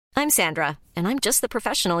I'm Sandra, and I'm just the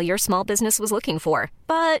professional your small business was looking for.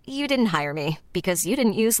 But you didn't hire me because you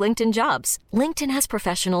didn't use LinkedIn Jobs. LinkedIn has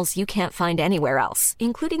professionals you can't find anywhere else,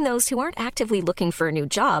 including those who aren't actively looking for a new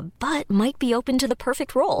job, but might be open to the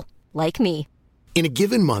perfect role, like me. In a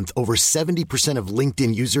given month, over 70% of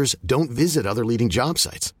LinkedIn users don't visit other leading job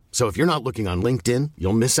sites. So if you're not looking on LinkedIn,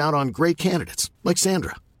 you'll miss out on great candidates like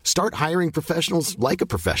Sandra. Start hiring professionals like a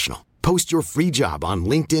professional. Post your free job on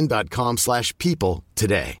linkedin.com/people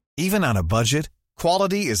today. Even on a budget,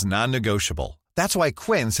 quality is non-negotiable. That's why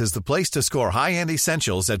Quince is the place to score high-end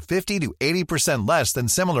essentials at 50 to 80% less than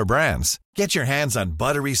similar brands. Get your hands on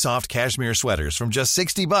buttery soft cashmere sweaters from just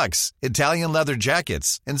 $60, Italian leather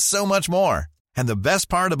jackets, and so much more. And the best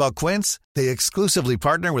part about Quince, they exclusively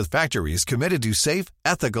partner with factories committed to safe,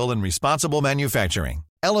 ethical, and responsible manufacturing.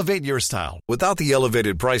 Elevate your style without the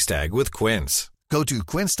elevated price tag with Quince. Go to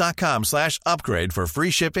quince.com/upgrade for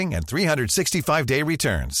free shipping and 365-day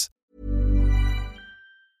returns.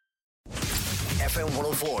 FM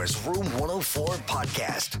 104's Room 104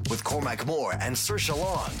 podcast with Cormac Moore and Saoirse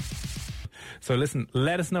Long. So listen,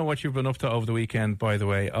 let us know what you've been up to over the weekend, by the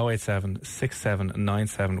way. 087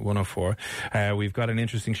 6797 104. We've got an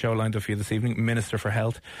interesting show lined up for you this evening. Minister for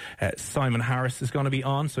Health, Simon Harris, is going to be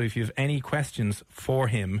on. So if you have any questions for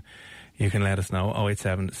him, you can let us know.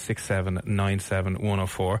 087 6797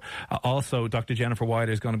 104. Also, Dr. Jennifer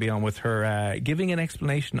Wilder is going to be on with her giving an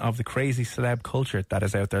explanation of the crazy celeb culture that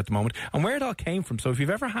is out there at the moment and where it all came from. So if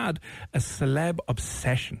you've ever had a celeb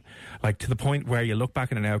obsession, like to the point where you look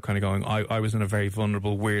back at it now kind of going, I was in a very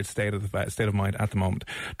vulnerable, weird state of mind at the moment,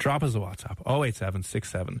 drop us a WhatsApp. 087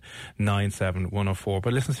 6797 104.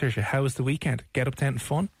 But listen, seriously, how was the weekend? Get up to anything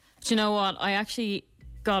fun? Do you know what? I actually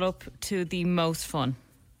got up to the most fun.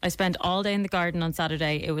 I spent all day in the garden on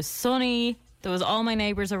Saturday. It was sunny. There was all my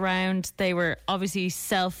neighbours around. They were obviously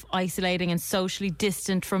self-isolating and socially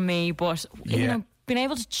distant from me, but you know, being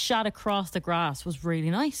able to chat across the grass was really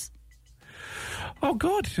nice. Oh,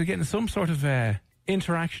 good. So getting some sort of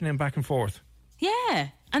interaction in back and forth. Yeah.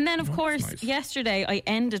 And then, of course, yesterday I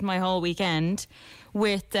ended my whole weekend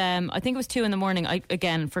with, I think it was 2 a.m. I,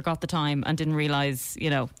 again, forgot the time and didn't realise, you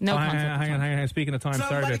know, no concept. Hang on. Speaking of time,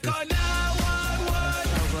 sorry about this.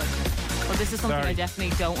 Well, this is something I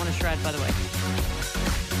definitely don't want to shred, by the way.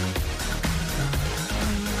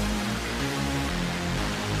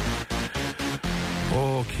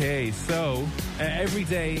 Okay, so every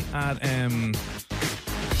day at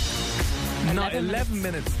not 11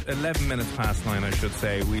 minutes past 9, I should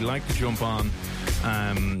say, we like to jump on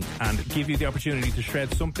and give you the opportunity to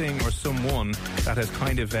shred something or someone that has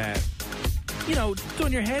kind of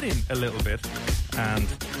done your head in a little bit, and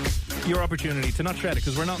your opportunity to not shred it,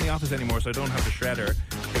 because we're not in the office anymore, so I don't have the shredder,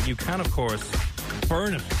 but you can, of course,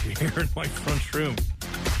 burn it here in my front room.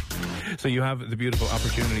 So you have the beautiful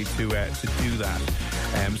opportunity to do that.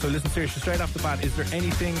 So listen, seriously, straight off the bat, is there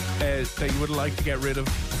anything that you would like to get rid of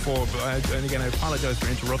before? And again, I apologise for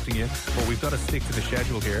interrupting you, but we've got to stick to the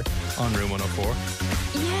schedule here on Room 104.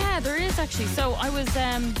 Yeah, there is actually. So I was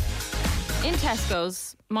in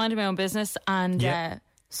Tesco's, minding my own business, and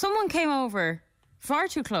someone came over far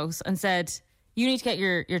too close and said, you need to get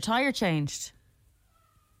your tyre changed.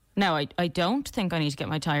 Now, I don't think I need to get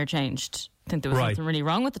my tyre changed. I think there was something really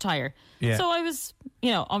wrong with the tyre. Yeah. So I was,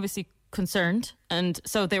 obviously concerned. And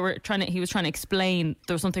so he was trying to explain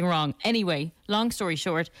there was something wrong. Anyway, long story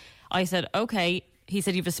short, I said, okay. He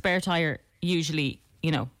said, you have a spare tyre usually,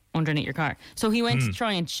 underneath your car. So he went to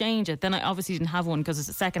try and change it. Then I obviously didn't have one because it's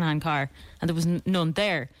a second-hand car and there was none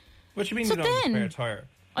there. What do you mean you don't have a spare tyre?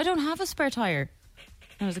 I don't have a spare tyre.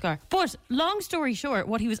 It was a car. But long story short,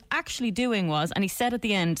 what he was actually doing was, and he said at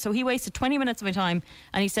the end, so he wasted 20 minutes of my time,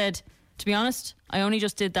 and he said, to be honest, I only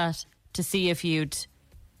just did that to see if you'd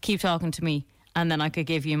keep talking to me and then I could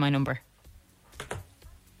give you my number.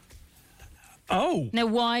 Oh. Now,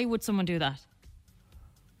 why would someone do that?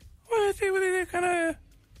 Well, they kind of...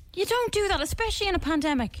 You don't do that, especially in a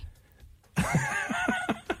pandemic.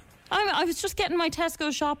 I was just getting my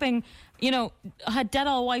Tesco shopping, I had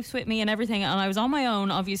Dettol wipes with me and everything, and I was on my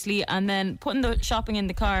own, obviously, and then putting the shopping in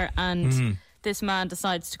the car, and this man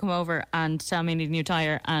decides to come over and tell me I need a new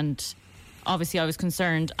tyre, and obviously I was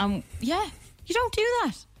concerned. Yeah, you don't do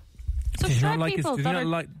that. So shred people that are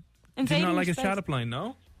invading did you not like his space. chat-up line,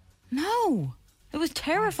 no? No. It was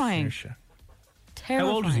terrifying.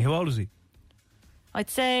 Terrifying. How old is he? I'd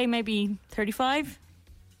say maybe 35.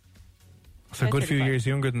 So a good few years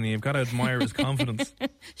younger than you. You've got to admire his confidence.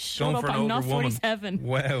 Shut up, I'm not 47.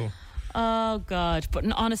 Wow. Oh, God.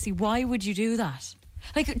 But honestly, why would you do that?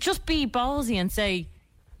 Like, just be ballsy and say,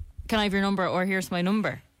 can I have your number, or here's my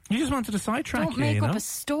number. You just wanted to sidetrack. Don't make up a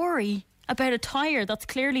story about a tyre that's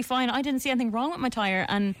clearly fine. I didn't see anything wrong with my tyre,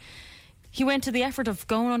 and he went to the effort of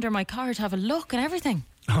going under my car to have a look and everything.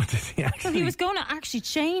 Oh, did he actually? So he was going to actually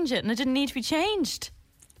change it, and it didn't need to be changed,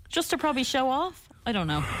 just to probably show off. I don't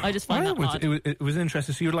know. I just find that odd. It was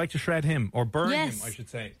interesting. So you'd like to shred him, or burn Yes. him, I should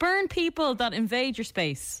say. Burn people that invade your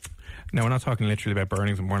space. No, we're not talking literally about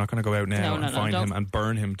burning them. We're not going to go out now and find him and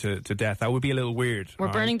burn him to death. That would be a little weird. We're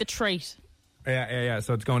burning the trait. Yeah.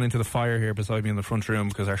 So it's going into the fire here beside me in the front room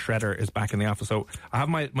because our shredder is back in the office. So I have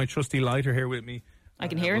my trusty lighter here with me. I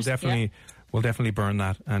can hear it. We'll definitely burn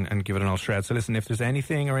that and give it an old shred. So listen, if there's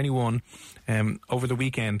anything or anyone over the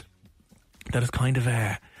weekend that has kind of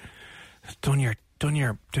done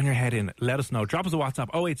your head in, let us know. Drop us a WhatsApp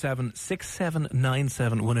 087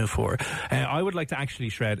 6797 104. I would like to actually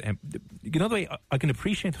shred. You know the way I can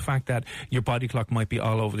appreciate the fact that your body clock might be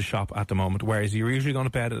all over the shop at the moment, whereas you're usually going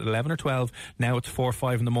to bed at 11 or 12. Now it's 4 or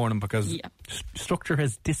 5 in the morning because structure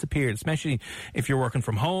has disappeared, especially if you're working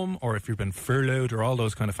from home or if you've been furloughed or all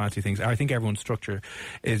those kind of fancy things. I think everyone's structure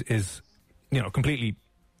is completely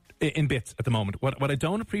in bits at the moment. What I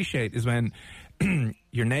don't appreciate is when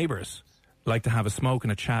your neighbours like to have a smoke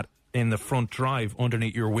and a chat in the front drive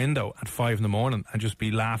underneath your window at 5 in the morning and just be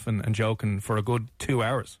laughing and joking for a good 2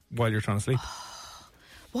 hours while you're trying to sleep.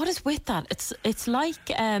 What is with that? It's like,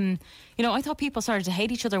 I thought people started to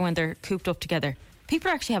hate each other when they're cooped up together. People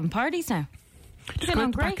are actually having parties now. Just go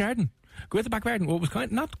out the back garden. Go out the back garden. What was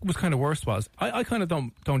kind of worse was I kind of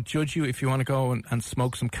don't judge you if you want to go and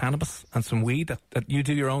smoke some cannabis and some weed. That you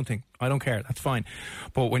do your own thing. I don't care. That's fine.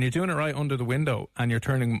 But when you're doing it right under the window and you're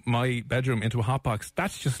turning my bedroom into a hotbox,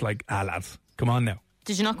 that's just like, lads, come on now.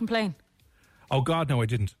 Did you not complain? Oh God, no, I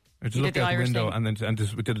didn't. I just looked out the window thing. and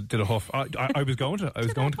just did a huff. I was going to. I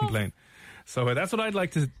was going to complain. So that's what I'd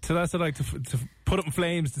like to. That's what I'd like to put up in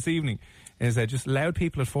flames this evening. Is just loud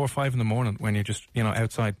people at 4 or 5 in the morning when you're just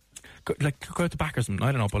outside. Go out the back or something.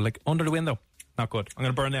 I don't know, but under the window, not good. I'm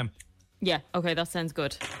going to burn them. Yeah. Okay, that sounds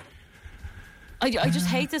good. I just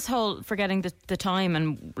hate this whole forgetting the time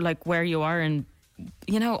and where you are, and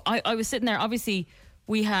I was sitting there. Obviously,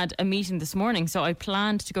 we had a meeting this morning, so I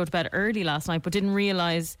planned to go to bed early last night, but didn't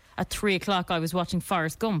realise at 3 o'clock I was watching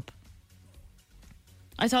Forrest Gump.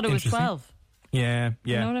 I thought it was 12. Yeah.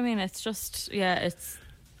 You know what I mean? It's just it's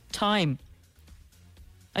time.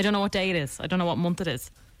 I don't know what day it is. I don't know what month it is.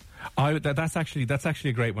 That's actually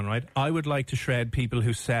a great one, right? I would like to shred people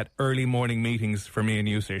who set early morning meetings for me and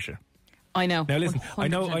you, Saoirse. I know. Now listen,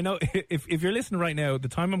 100%. I know. If you're listening right now, the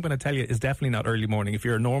time I'm going to tell you is definitely not early morning. If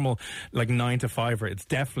you're a normal 9 to 5er, it's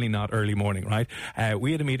definitely not early morning, right?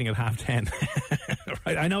 We had a meeting at 10:30.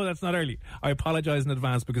 Right? I know that's not early. I apologise in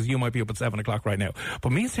advance because you might be up at 7 o'clock right now.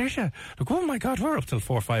 But me and Saoirse, oh my God, we're up till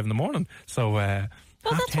 4 or 5 in the morning. So well,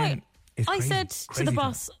 that's why I said to the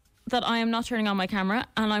boss that I am not turning on my camera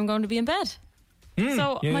and I'm going to be in bed.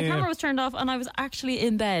 So my camera was turned off and I was actually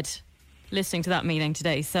in bed listening to that meeting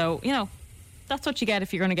today. So, that's what you get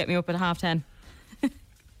if you're going to get me up at 10:30.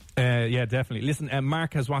 Yeah, definitely. Listen,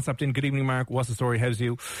 Mark has WhatsApped in. Good evening, Mark. What's the story? How's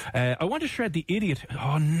you? I want to shred the idiot,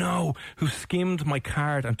 who skimmed my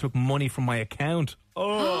card and took money from my account.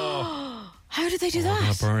 Oh. How did they do that? We're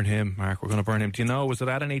going to burn him, Mark. We're going to burn him. Do you know, was it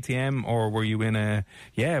at an ATM or were you in a...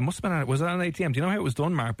 Yeah, it must have been was it at an ATM? Do you know how it was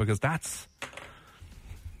done, Mark? Because that's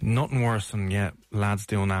nothing worse than, lads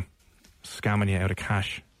doing that. Scamming you out of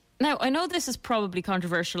cash. Now, I know this is probably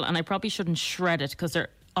controversial and I probably shouldn't shred it because they're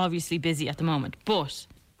obviously busy at the moment, but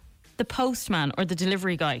the postman or the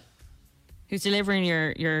delivery guy who's delivering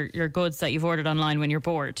your goods that you've ordered online when you're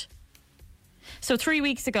bored. So 3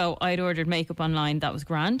 weeks ago, I'd ordered makeup online. That was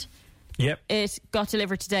grand. Yep. It got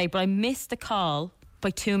delivered today, but I missed the call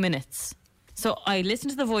by 2 minutes. So I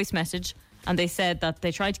listened to the voice message and they said that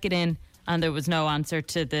they tried to get in and there was no answer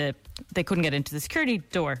they couldn't get into the security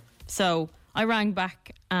door. So I rang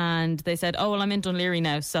back and they said, oh, well, I'm in Dunleary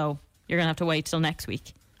now, so you're going to have to wait till next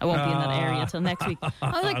week. I won't be in that area till next week.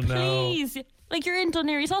 I was like, please, you're in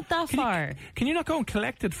Dunleary, it's not that far. Can you not go and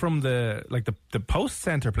collect it from the post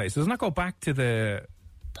centre place? Does it not go back to the...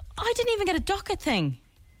 I didn't even get a docket thing.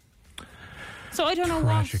 So I don't know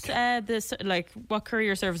what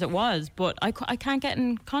courier service it was, but I can't get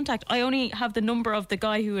in contact. I only have the number of the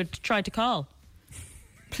guy who had tried to call,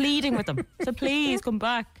 pleading with them. So please come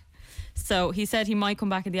back. So he said he might come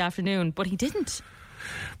back in the afternoon, but he didn't.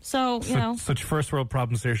 So, Such first world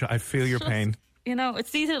problems, Saoirse. I feel your pain.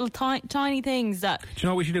 It's these little tiny things that... Do you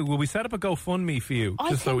know what we should do? Will we set up a GoFundMe for you?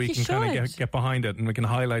 Just so we can kind of get behind it and we can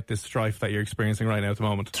highlight this strife that you're experiencing right now at the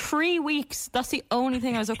moment. 3 weeks. That's the only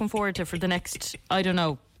thing I was looking forward to for the next, I don't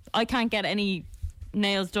know. I can't get any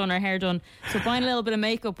nails done or hair done. So buying a little bit of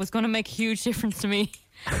makeup was going to make a huge difference to me.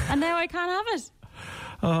 And now I can't have it.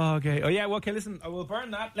 Oh, okay. Oh, yeah. Well, okay, listen, I will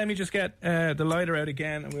burn that. Let me just get the lighter out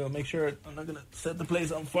again, and we'll make sure I'm not going to set the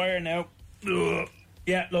place on fire now. Ugh.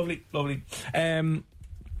 Yeah, lovely.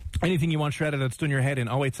 Anything you want shredded that's done your head in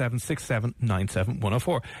 087 67 97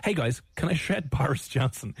 104. Hey guys, can I shred Boris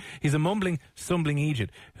Johnson? He's a mumbling, stumbling idiot.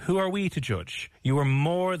 Who are we to judge? You are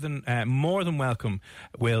more than welcome,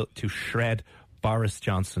 Will, to shred Boris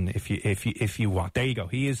Johnson if you want. There you go.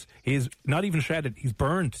 He is not even shredded. He's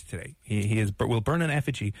burned today. We'll burn an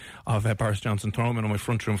effigy of Boris Johnson, throw him in on my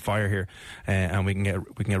front room fire here, and we can get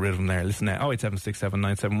rid of him there. Listen,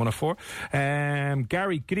 08767971004.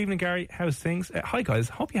 Gary, good evening, Gary. How's things? Hi guys.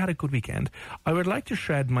 Hope you had a good weekend. I would like to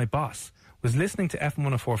shred my boss. Was listening to FM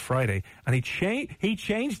 104 Friday, and he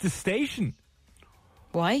changed the station.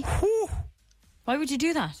 Why? Whew. Why would you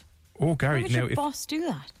do that? Oh, Gary. Why would your boss do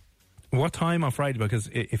that? What time on Friday? Because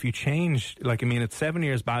if you change, it's 7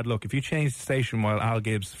 years bad luck. If you change the station while Al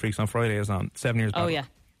Gibbs Freaks on Friday is on, 7 years bad luck. Oh, yeah.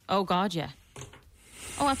 Oh, God, yeah.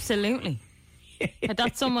 Oh, absolutely.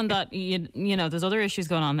 That's someone that, you know, there's other issues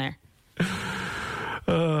going on there.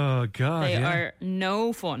 Oh, God, They are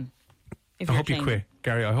no fun. I hope you quit,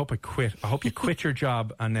 Gary. I hope you quit your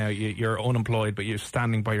job and now you're unemployed, but you're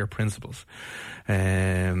standing by your principles.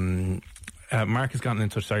 Mark has gotten in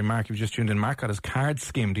touch. Sorry, Mark, you've just tuned in. Mark got his card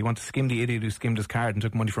skimmed. He wanted to skim the idiot who skimmed his card and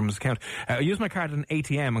took money from his account. I used my card at an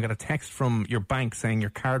ATM and got a text from your bank saying your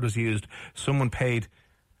card was used. Someone paid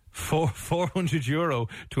 €400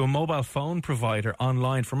 to a mobile phone provider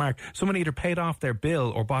online for Mark. Someone either paid off their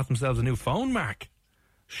bill or bought themselves a new phone, Mark.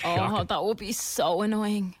 Shocking. Oh, that would be so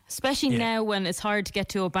annoying. Especially now when it's hard to get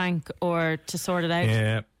to a bank or to sort it out.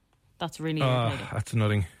 Yeah. That's really irritating. That's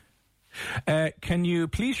annoying. Can you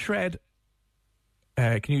please shred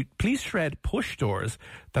push doors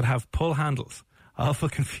that have pull handles? Awful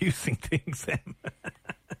confusing things.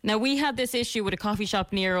 Now, we had this issue with a coffee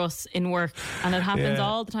shop near us in work, and it happens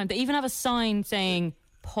all the time. They even have a sign saying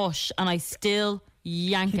push, and I still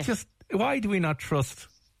yank it. Why do we not trust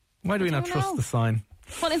the sign?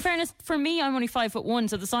 Well, in fairness, for me, I'm only 5'1",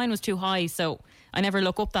 so the sign was too high, so I never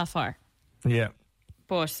look up that far. Yeah.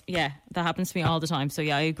 But, yeah, that happens to me all the time, so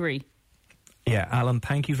yeah, I agree. Yeah, Alan,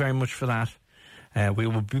 thank you very much for that. We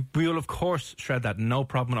will of course shred that, no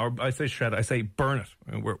problem. Or I say shred, I say burn it.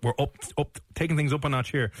 We're up taking things up a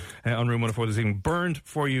notch here on Room 104 this evening. Burned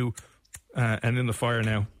for you and in the fire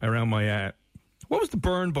now around my. What was the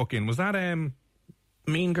burn book in? Was that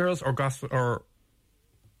Mean Girls or Gossip? Or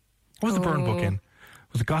what was the burn book in?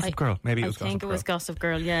 Was it Gossip Girl? Maybe it was Gossip Girl. I think it was Gossip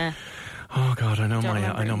Girl. Yeah. Oh God, I know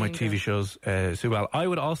my TV shows so well. I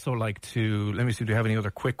would also like to. Let me see. Do we have any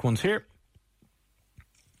other quick ones here?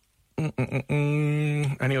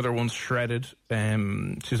 Any other ones shredded?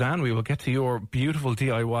 Suzanne, we will get to your beautiful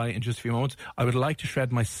DIY in just a few moments. I would like to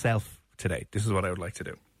shred myself today. This is what I would like to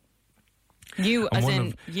do. You, as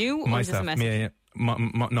in you, or myself? Just a message?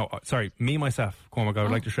 Me, myself. Cormac, I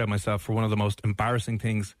would like to shred myself for one of the most embarrassing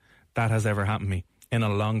things that has ever happened to me in a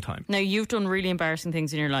long time. Now, you've done really embarrassing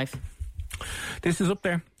things in your life. This is up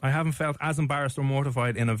there. I haven't felt as embarrassed or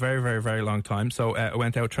mortified in a very, very, very long time. So I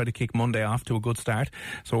went out, tried to kick Monday off to a good start.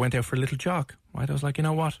 So I went out for a little jog. Right? I was like, you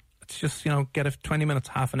know what? Let's just, get a 20 minutes,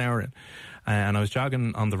 half an hour in. And I was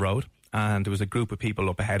jogging on the road. And there was a group of people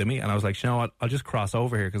up ahead of me. And I was like, you know what? I'll just cross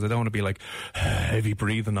over here because I don't want to be like heavy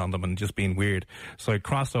breathing on them and just being weird. So I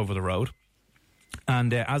crossed over the road.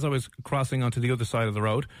 And as I was crossing onto the other side of the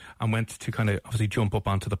road and went to kind of obviously jump up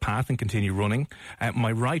onto the path and continue running,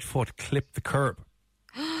 my right foot clipped the curb.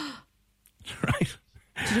 Right?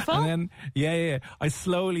 Did you fall? And then, yeah. I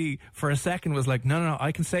slowly, for a second, was like, no,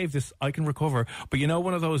 I can save this. I can recover. But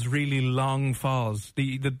one of those really long falls.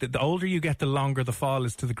 The older you get, the longer the fall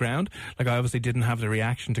is to the ground. Like, I obviously didn't have the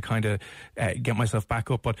reaction to kind of get myself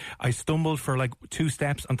back up. But I stumbled for like 2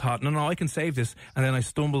 steps and thought, no, I can save this. And then I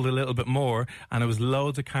stumbled a little bit more. And there was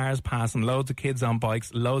loads of cars passing, loads of kids on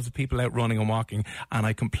bikes, loads of people out running and walking. And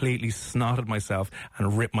I completely snotted myself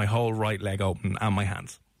and ripped my whole right leg open and my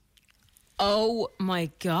hands. Oh my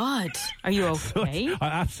God. Are you okay? I'm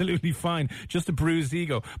absolutely fine. Just a bruised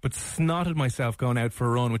ego, but snotted myself going out for a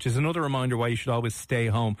run, which is another reminder why you should always stay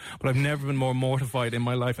home. But I've never been more mortified in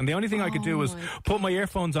my life. And the only thing I could do was put my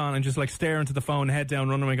earphones on and just like stare into the phone, head down,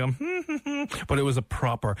 running and go, But it was a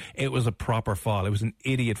proper fall. It was an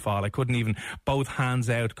idiot fall. I couldn't even, both hands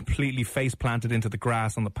out, completely face planted into the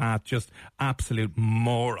grass on the path. Just absolute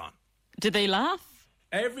moron. Did they laugh?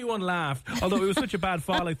 Everyone laughed. Although it was such a bad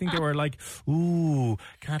fall, I think they were like, ooh,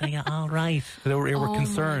 God, are you all right? They were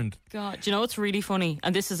concerned. God, do you know what's really funny?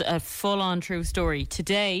 And this is a full-on true story.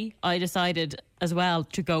 Today, I decided as well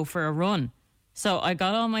to go for a run. So I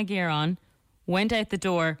got all my gear on, went out the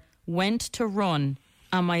door, went to run,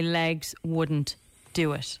 and my legs wouldn't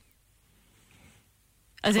do it.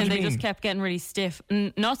 As What in, do you they just mean? kept getting really stiff.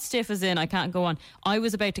 Not stiff as in, I can't go on. I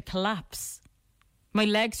was about to collapse. My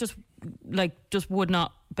legs just would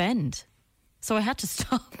not bend. So I had to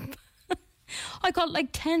stop. I got like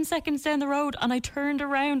 10 seconds down the road and I turned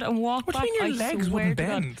around and walked What back. do you mean your legs wouldn't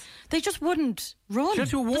bend? They just wouldn't run. Should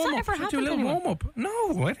I do a Does that warm-up? ever Should I happen do a to little anyone? warm-up?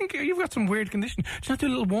 No, I think you've got some weird condition. Should I do a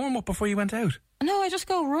little warm-up before you went out? No, I just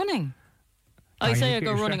go running. Oh, I you say get I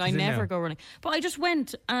go your running. I stretches in never now. go running. But I just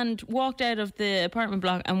went and walked out of the apartment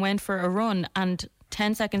block and went for a run. And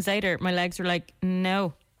 10 seconds later, my legs were like,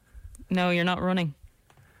 no, you're not running.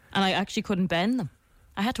 And I actually couldn't bend them.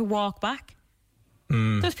 I had to walk back.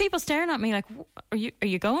 There's people staring at me like, are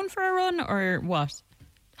you going for a run or what?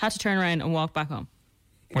 Had to turn around and walk back home.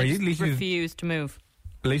 Well, I you- just at least you did- refused to move.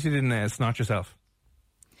 At least you didn't snot yourself.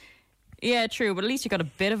 Yeah, true, but at least you got a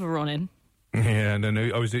bit of a run in. Yeah, and then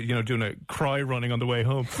I was, doing a cry running on the way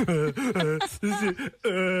home.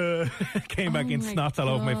 Came back in, my snots all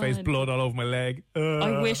over my face, God. blood all over my leg.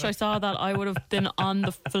 I wish I saw that. I would have been on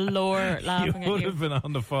the floor laughing You would at have you. been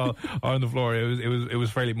on the floor. It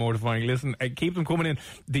was fairly mortifying. Listen, keep them coming in.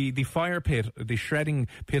 The fire pit, the shredding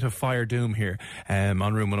pit of fire doom here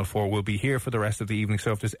on Room 104 will be here for the rest of the evening.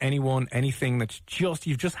 So if there's anything that's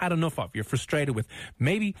you've just had enough of, you're frustrated with,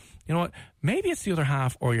 maybe you know what, maybe it's the other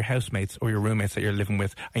half or your housemates or your roommates that you're living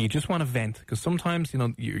with, and you just want to vent because sometimes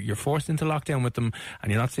you're forced into lockdown with them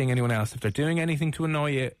and you're not seeing anyone else. If they're doing anything to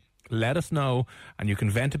annoy you, let us know and you can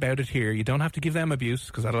vent about it here. You don't have to give them abuse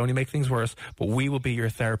because that'll only make things worse, but we will be your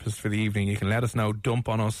therapist for the evening. You can let us know, dump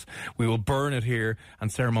on us. We will burn it here and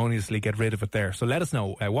ceremoniously get rid of it there. So let us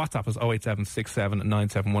know. WhatsApp is 08767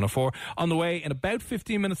 97104. On the way, in about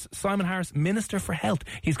 15 minutes, Simon Harris, Minister for Health.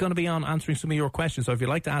 He's going to be on answering some of your questions. So if you'd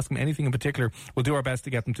like to ask him anything in particular, we'll do our best to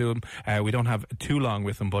get them to him. We don't have too long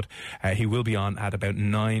with him, but he will be on at about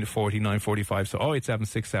 9:40, 9:45. So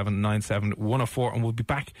 08767 97104, and we'll be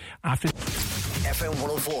back after. FM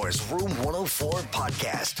 104's Room 104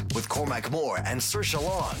 podcast with Cormac Moore and Saoirse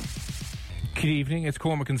Long. Good evening, it's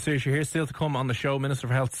Cormac and Saoirse here. Still to come on the show, Minister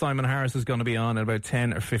for Health Simon Harris is going to be on in about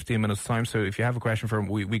 10 or 15 minutes time. So if you have a question for him,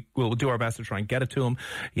 we'll do our best to try and get it to him.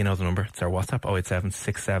 You know the number, it's our WhatsApp,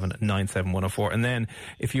 08767 97104. And then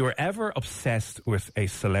if you were ever obsessed with a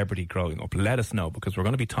celebrity growing up, let us know, because we're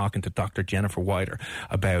going to be talking to Dr. Jennifer Wider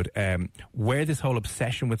about where this whole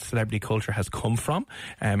obsession with celebrity culture has come from,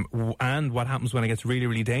 and what happens when it gets really,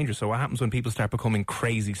 really dangerous. So what happens when people start becoming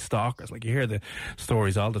crazy stalkers? Like, you hear the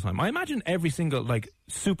stories all the time. I imagine every single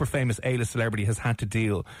super famous A-list celebrity has had to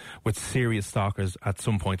deal with serious stalkers at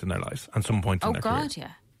some point in their lives and some point in their career. Oh God, yeah,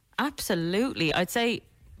 absolutely. I'd say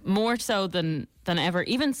more so than ever.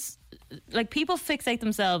 Even people fixate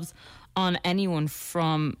themselves on anyone,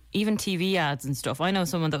 from even TV ads and stuff. I know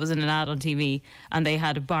someone that was in an ad on TV and they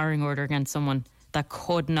had a barring order against someone that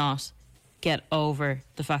could not get over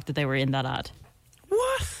the fact that they were in that ad.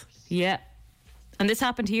 What? Yeah, and this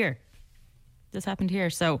happened here.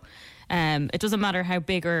 So it doesn't matter how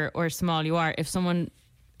big or small you are. If someone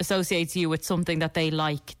associates you with something that they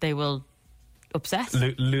like, they will obsess.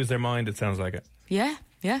 Lose their mind, it sounds like it. Yeah.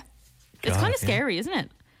 It's God, kind of scary, isn't it?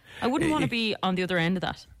 I wouldn't want to be on the other end of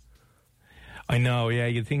that. I know, yeah.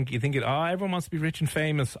 You think everyone wants to be rich and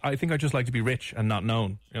famous. I think I'd just like to be rich and not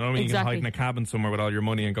known. You know what I mean? Exactly. You can hide in a cabin somewhere with all your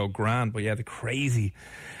money and go grand. But yeah, the craziness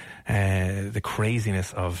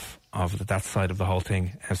of that side of the whole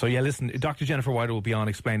thing. So yeah, listen, Dr. Jennifer Wider will be on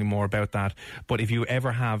explaining more about that. But if you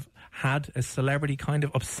ever have had a celebrity kind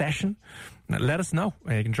of obsession, let us know.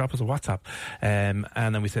 You can drop us a WhatsApp. And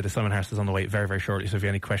then we say that Simon Harris is on the way very, very shortly. So if you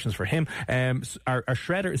have any questions for him, our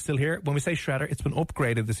shredder is still here. When we say shredder, it's been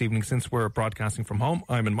upgraded this evening since we're broadcasting from home.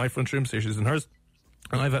 I'm in my front room, Saoirse's in hers.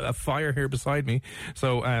 And I have a fire here beside me,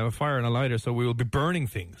 so a fire and a lighter, so we will be burning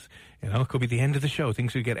things. You know, it could be the end of the show.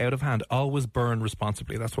 Things could get out of hand. Always burn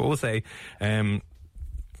responsibly. That's what we'll say.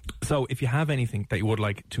 So if you have anything that you would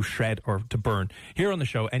like to shred or to burn here on the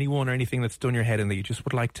show, anyone or anything that's done your head in that you just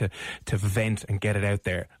would like to vent and get it out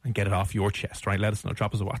there and get it off your chest, right? Let us know.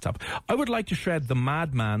 Drop us a WhatsApp. I would like to shred the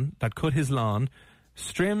madman that cut his lawn,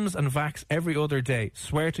 strims and vax every other day.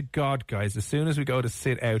 Swear to God, guys, as soon as we go to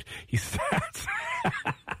sit out, he starts...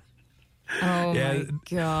 Oh my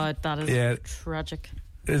God, that is tragic.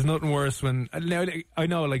 There's nothing worse when... Now, I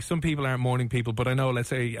know, like, some people aren't morning people, but I know, let's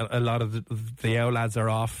say, a lot of the owl lads are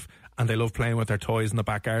off and they love playing with their toys in the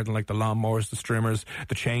back garden, like the lawnmowers, the trimmers,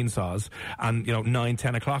 the chainsaws. And, 9,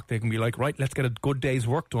 10 o'clock, they can be like, right, let's get a good day's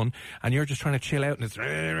work done. And you're just trying to chill out and it's...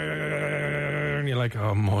 And you're like,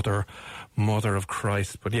 oh, mother of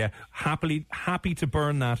Christ. But yeah, happy to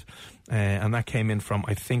burn that. And that came in from...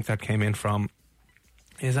 I think that came in from...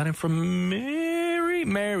 Is that in from Mary?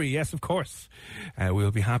 Bloody Mary, yes, of course. We'll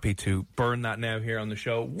be happy to burn that now here on the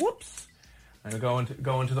show. Whoops. And go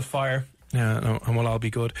into the fire. And we'll all be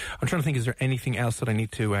good. I'm trying to think, is there anything else that I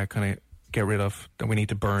need to kind of get rid of, that we need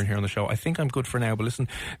to burn here on the show? I think I'm good for now, but listen,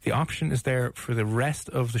 the option is there for the rest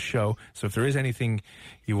of the show. So if there is anything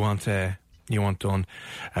you want done,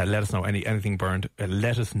 let us know. Anything burned,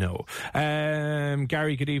 let us know.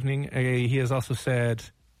 Gary, good evening. He has also said,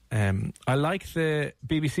 I like the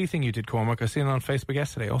BBC thing you did, Cormac. I seen it on Facebook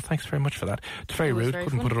yesterday. Oh, thanks very much for that. It's very rude.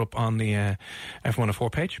 Couldn't put it up on the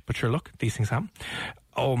F104 page, but sure, look, these things happen.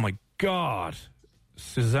 Oh my God,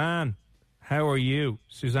 Suzanne, how are you?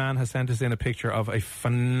 Suzanne has sent us in a picture of a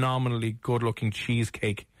phenomenally good-looking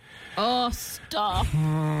cheesecake. Oh, stop.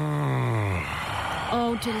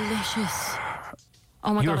 Oh, delicious.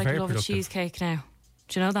 Oh my God, I love a cheesecake now.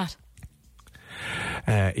 Do you know that?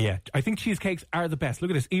 Yeah, I think cheesecakes are the best. Look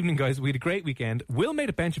at this. Evening, guys. We had a great weekend. Will made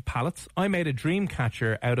a bench of pallets. I made a dream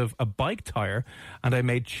catcher out of a bike tyre, and I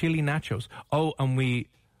made chili nachos. Oh, and we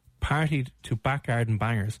partied to Back Garden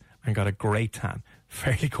Bangers and got a great tan.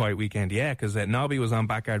 Fairly quiet weekend, yeah, because Nobby was on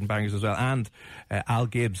Back Garden Bangers as well, and Al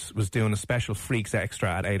Gibbs was doing a special Freaks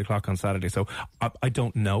Extra at 8 o'clock on Saturday. So I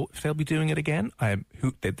don't know if they'll be doing it again.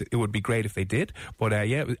 It would be great if they did, but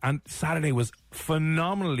yeah, and Saturday was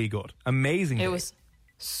phenomenally good, amazing. It was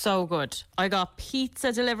so good. I got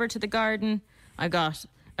pizza delivered to the garden. I got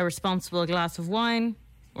a responsible glass of wine,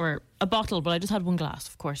 or a bottle, but I just had one glass,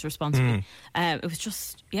 of course, responsibly. It was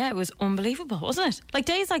just, it was unbelievable, wasn't it? Like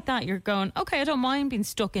days like that, you're going, okay, I don't mind being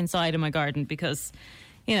stuck inside in my garden because,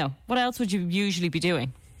 what else would you usually be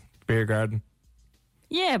doing? Beer garden.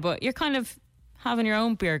 Yeah, but you're kind of having your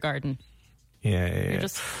own beer garden. Yeah.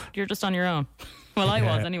 You're just on your own. Well, I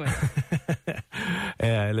was anyway.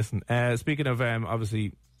 Yeah, listen, speaking of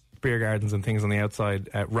obviously beer gardens and things on the outside,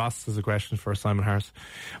 Ross has a question for Simon Harris.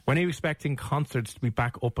 When are you expecting concerts to be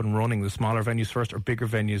back up and running? The smaller venues first or bigger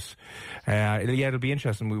venues? It'll be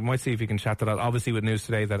interesting. We might see if we can chat to that. Obviously with news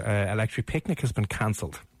today that Electric Picnic has been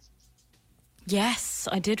cancelled. Yes,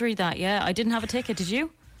 I did read that, yeah. I didn't have a ticket, did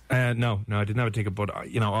you? No, I didn't have a ticket, but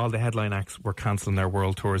all the headline acts were cancelling their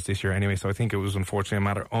world tours this year anyway, so I think it was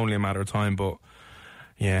unfortunately only a matter of time. But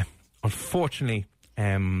yeah, unfortunately,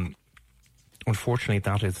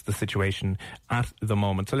 that is the situation at the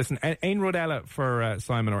moment. So listen, Ain Rodella for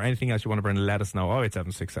Simon, or anything else you want to bring, let us know.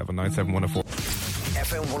 08767 97 104.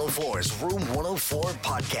 FM 104's Room 104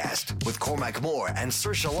 podcast with Cormac Moore and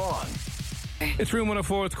Saoirse Long. It's Room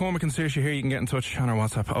 104, it's Cormac and Saoirse here. You can get in touch on our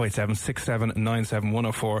WhatsApp 08767 97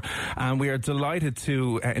 104. And we are delighted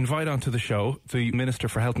to invite onto the show the Minister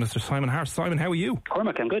for Health, Mr. Simon Harris. Simon, how are you?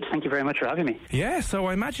 Cormac, I'm good. Thank you very much for having me. Yeah, so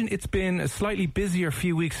I imagine it's been a slightly busier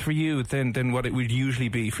few weeks for you than what it would usually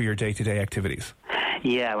be for your day-to-day activities.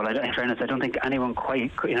 Yeah, well, in fairness, I don't think anyone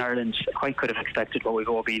in Ireland could have expected what we've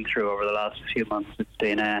all been through over the last few months. It's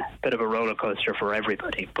been a bit of a roller coaster for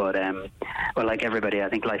everybody, but like everybody, I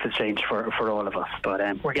think life has changed for all of us. But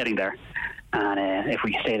we're getting there, and if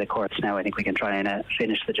we stay the course now, I think we can try and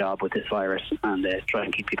finish the job with this virus and try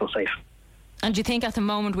and keep people safe. And do you think at the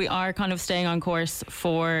moment we are kind of staying on course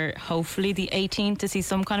for hopefully the 18th to see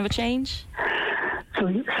some kind of a change?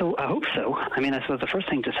 So I hope so. I mean, I suppose the first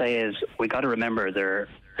thing to say is we got to remember there's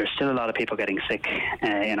still a lot of people getting sick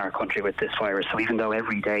in our country with this virus. So even though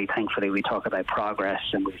every day, thankfully, we talk about progress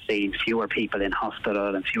and we've seen fewer people in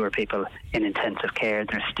hospital and fewer people in intensive care,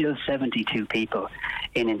 there's still 72 people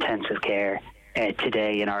in intensive care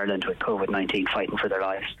today in Ireland with COVID-19 fighting for their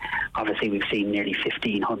lives. Obviously, we've seen nearly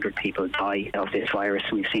 1,500 people die of this virus,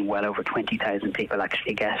 and we've seen well over 20,000 people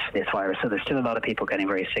actually get this virus. So there's still a lot of people getting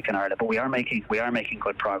very sick in Ireland, but we are making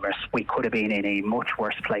good progress. We could have been in a much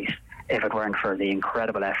worse place if it weren't for the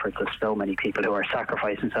incredible efforts of so many people who are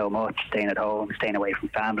sacrificing so much, staying at home, staying away from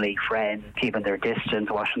family, friends, keeping their distance,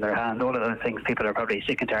 washing their hands, all of those things people are probably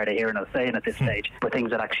sick and tired of hearing us saying at this stage, but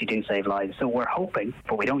things that actually do save lives. So we're hoping,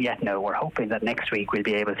 but we don't yet know, we're hoping that next week we'll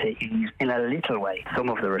be able to ease in a little way some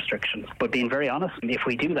of the restrictions. But being very honest, if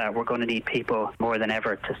we do that, we're going to need people more than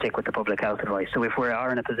ever to stick with the public health advice. So if we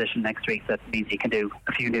are in a position next week that means you can do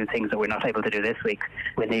a few new things that we're not able to do this week,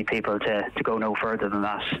 we need people to go no further than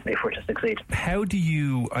that if we're to succeed. How do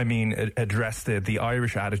you, address the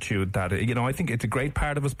Irish attitude that, I think it's a great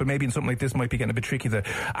part of us, but maybe in something like this might be getting a bit tricky, the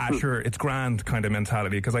sure, it's grand kind of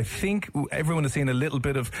mentality, because I think everyone is seeing a little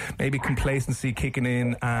bit of maybe complacency kicking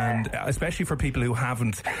in, and especially for people who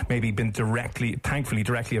haven't maybe been thankfully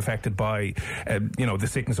directly affected by, the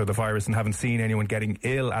sickness or the virus and haven't seen anyone getting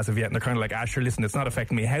ill as of yet, and they're kind of like, sure, listen, it's not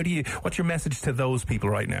affecting me. What's your message to those people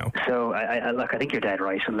right now? So, I think you're dead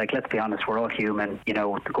right, and let's be honest, we're all human,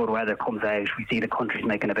 the good weather data comes out, we see the country's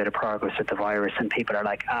making a bit of progress with the virus, and people are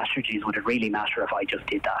like, geez, would it really matter if I just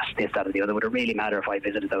did that, this, that or the other? Would it really matter if I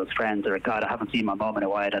visited those friends? Or, God, I haven't seen my mum in a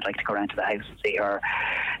while, I'd like to go around to the house and see her.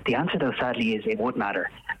 The answer, though, sadly, is it would matter.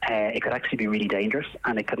 It could actually be really dangerous,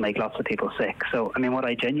 and it could make lots of people sick. So, I mean, what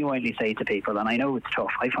I genuinely say to people, and I know it's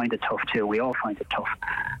tough, I find it tough too, we all find it tough.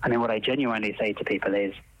 I mean, what I genuinely say to people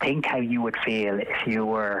is, think how you would feel if you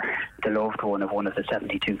were the loved one of one of the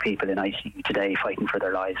 72 people in ICU today fighting for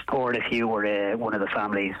their lives, or if you were one of the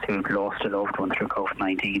families who'd lost a loved one through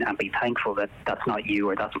COVID-19, and be thankful that that's not you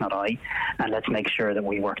or that's not I, and let's make sure that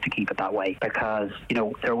we work to keep it that way, because, you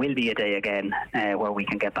know, there will be a day again where we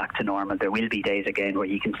can get back to normal. There will be days again where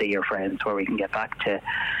you can see your friends, where we can get back to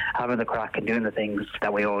having the crack and doing the things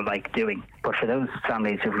that we all like doing. But for those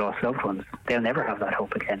families who've lost loved ones, they'll never have that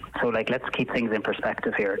hope again. So, like, let's keep things in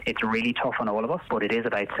perspective here. It's really tough on all of us, but it is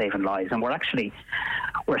about saving lives. And we're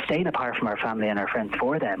staying apart from our family and our friends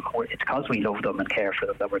for them. It's because we love them and care for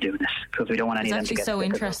them that we're doing it, because we don't want any of them to get sick. It's actually so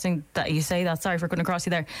interesting that you say that. Sorry for cutting across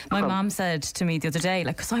you there. My mum said to me the other day,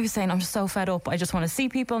 like, because I was saying, I'm just so fed up, I just want to see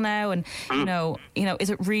people now, and you know, is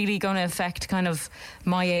it really going to affect kind of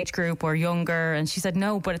my age group or younger? And she said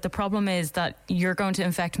no, but the problem is that you're going to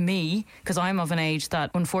infect me, because I'm of an age that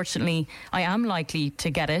unfortunately I am likely to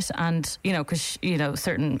get it, and you know, because you know,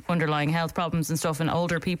 certain underlying health problems and stuff in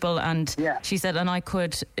older people. And she said, and I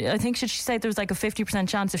think she said there was like a 50%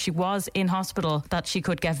 chance if she was in hospital that she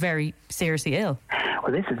could get very seriously ill.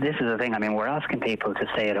 Well, this is the thing. I mean, we're asking people to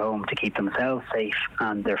stay at home to keep themselves safe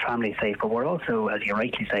and their families safe, but we're also, as you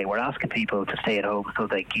rightly say, we're asking people to stay at home so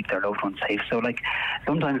they keep their loved ones safe. So, like,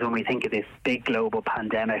 sometimes when we think of this big global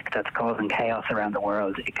pandemic that's causing chaos around the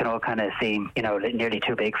world, it can all kind of seem, you know, nearly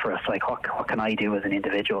too big for us. Like, what can I do as an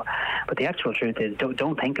individual? But the actual truth is,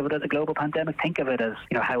 don't think of it as a global pandemic. Think of it as,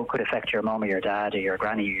 you know, how it could affect your mum or your dad or your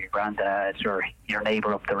granny or your granddad or your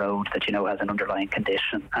neighbour up the road that you know has an underlying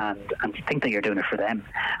condition, and think that you're doing it for them.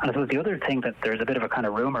 And I suppose the other thing, that there's a bit of a kind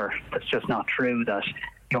of rumour that's just not true, that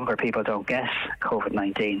younger people don't get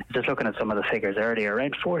COVID-19. Just looking at some of the figures earlier,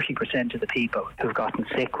 around 40% of the people who've gotten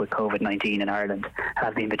sick with COVID-19 in Ireland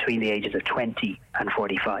have been between the ages of 20 and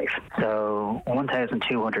 45. So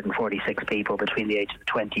 1,246 people between the ages of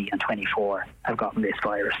 20 and 24 have gotten this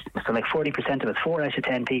virus. So like 40% of us, 4 out of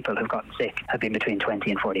 10 people who've gotten sick have been between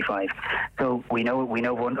 20 and 45. So we know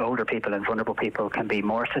older people and vulnerable people can be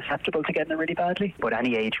more susceptible to getting it really badly, but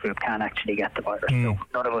any age group can actually get the virus. So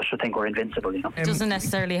none of us should think we're invincible, you know. It doesn't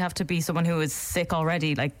necessarily have to be someone who is sick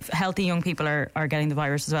already. Like, healthy young people are getting the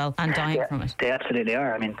virus as well and dying from it. They absolutely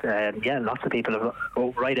are. I mean, lots of people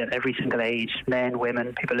right at every single age, men,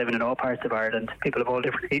 women, people living in all parts of Ireland, people of all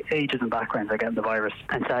different ages and backgrounds are getting the virus.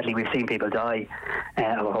 And sadly, we've seen people die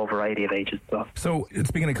of a whole variety of ages as well. So,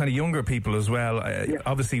 speaking of kind of younger people as well,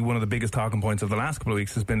 obviously one of the biggest talking points of the last couple of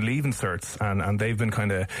weeks has been leaving certs, and they've been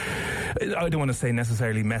kind of, I don't want to say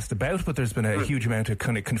necessarily messed about, but there's been a huge amount of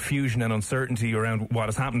kind of confusion and uncertainty around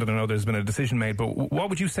what has happened. I don't know, there's been a decision made, but what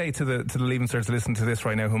would you say to the Leaving Certs listen to this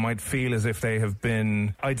right now, who might feel as if they have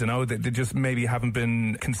been, I don't know, they just maybe haven't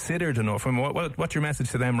been considered enough? I mean, what's your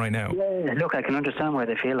message to them right now? Yeah, look, I can understand why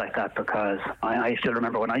they feel like that, because I still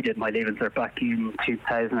remember when I did my Leaving Cert back in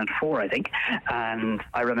 2004, I think, and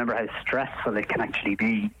I remember how stressful it can actually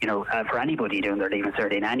be, you know, for anybody doing their Leaving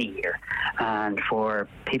Cert in any year. And for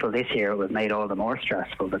people this year, it was made all the more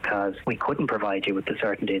stressful because we couldn't provide you with the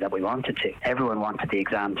certainty that we wanted to. Everyone wanted the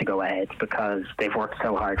exam to go ahead because they've worked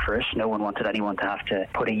so hard for it. No one wanted anyone to have to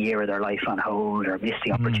put a year of their life on hold or miss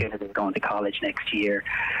the opportunity of going to college next year.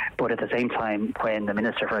 But at the same time, when the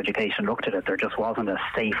Minister for Education looked at it, there just wasn't a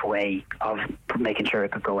safe way of making sure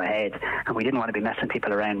it could go ahead. And we didn't want to be messing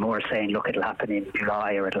people around more, saying, look, it'll happen in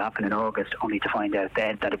July or it'll happen in August, only to find out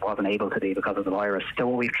then that it wasn't able to be because of the virus. So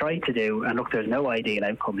what we've tried to do, and look, there's no ideal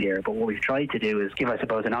outcome here, but what we've tried to do is give, I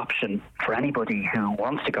suppose, an option for anybody who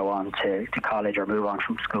wants to go on to college or move on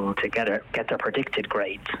from school to get their predicted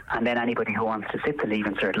grades, and then anybody who wants to sit the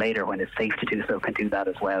Leaving Cert later when it's safe to do so can do that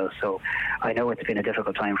as well. So I know it's been a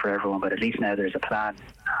difficult time for everyone, but at least now there's a plan,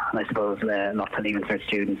 and I suppose lots of Leaving Cert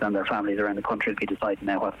students and their families around the country will be deciding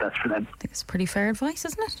now what's best for them. I think it's pretty fair advice,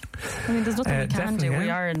 isn't it? I mean, there's nothing we can do. We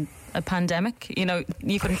are in a pandemic, you know,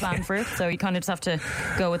 you couldn't plan for it, so you kind of just have to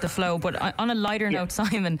go with the flow. But on a lighter note,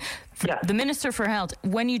 Simon, The Minister for Health,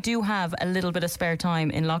 when you do have a little bit of spare time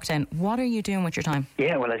in lockdown, what are you doing with your time?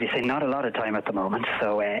 Yeah, well, as you say, not a lot of time at the moment,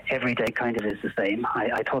 so every day kind of is the same.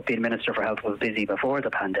 I thought being Minister for Health was busy before the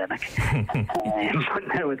pandemic, but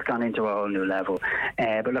now it's gone into a whole new level.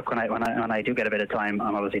 But look, when I do get a bit of time,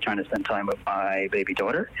 I'm obviously trying to spend time with my baby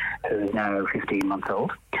daughter, who is now 15 months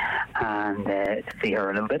old, and see her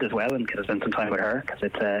a little bit as well, and spend some time with her, because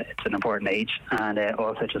it's an important age, and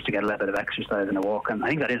also just to get a little bit of exercise and a walk. And I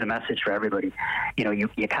think that is a message for everybody. You know, you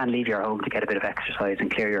can leave your home to get a bit of exercise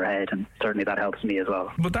and clear your head, and certainly that helps me as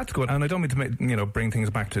well. But that's good, and I don't mean to bring things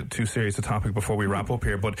back to too serious a topic before we wrap up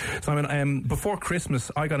here, but Simon, before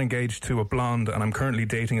Christmas I got engaged to a blonde, and I'm currently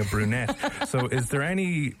dating a brunette. So is there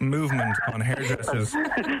any movement on hairdressers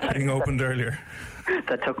being opened earlier?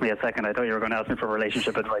 That took me a second. I thought you were going to ask me for a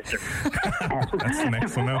relationship advice. That's the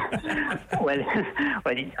next one now. Well,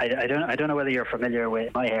 I don't know whether you're familiar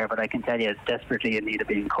with my hair, but I can tell you it's desperately in need of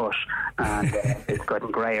being cut, and it's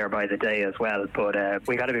getting greyer by the day as well. But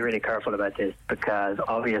we got to be really careful about this, because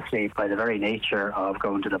obviously by the very nature of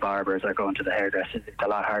going to the barbers or going to the hairdressers, it's a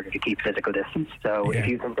lot harder to keep physical distance. So if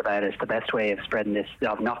you think about it, the best way of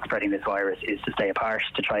not spreading this virus is to stay apart,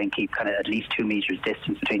 to try and keep kind of at least 2 meters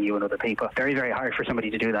distance between you and other people. Very, very hard for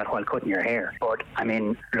somebody to do that while cutting your hair. But I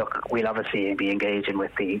mean, look, we'll obviously be engaging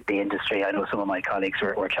with the industry. I know some of my colleagues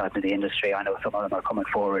were chatting to the industry. I know some of them are coming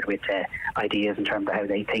forward with ideas in terms of how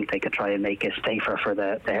they think they could try and make it safer for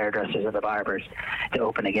the hairdressers and the barbers to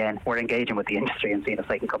open again. We're engaging with the industry and seeing if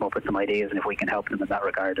they can come up with some ideas and if we can help them in that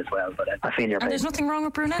regard as well. But I feel your pain. And there's nothing wrong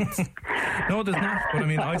with brunettes? No, there's not. But I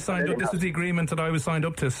mean, I signed up. This is the agreement that I was signed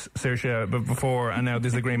up to, Saoirse, before, and now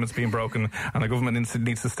this agreement's being broken, and the government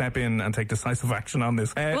needs to step in and take decisive action on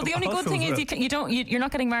this. Well, the only good thing is you're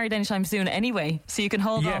not getting married anytime soon anyway, so you can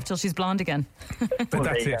hold off till she's blonde again.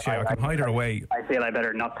 That's it, yeah. I can hide her away. I feel I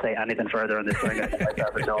better not say anything further on this. I'm going to get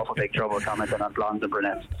myself into awful big trouble commenting on blondes and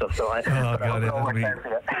brunettes and stuff.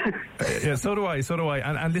 Yeah, so do I.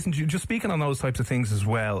 And listen, just speaking on those types of things as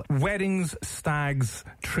well, weddings, stags,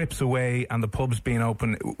 trips away, and the pubs being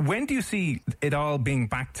open, when do you see it all being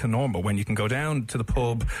back to normal, when you can go down to the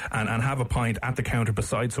pub and have a pint at the counter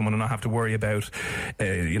beside someone and not have to worry about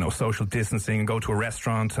social distancing, and go to a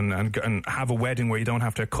restaurant and have a wedding where you don't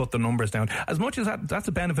have to cut the numbers down? As much as that's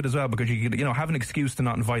a benefit as well, because you have an excuse to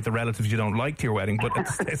not invite the relatives you don't like to your wedding, but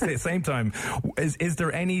at the same time, is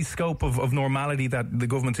there any scope of normality that the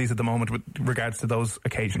government sees at the moment with regards to those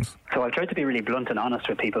occasions? So I've tried to be really blunt and honest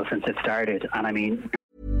with people since it started, and I mean,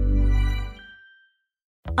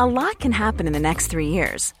 a lot can happen in the next 3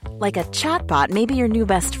 years. Like a chatbot may be your new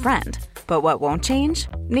best friend. But what won't change?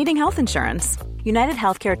 Needing health insurance. United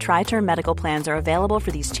Healthcare Tri-Term Medical Plans are available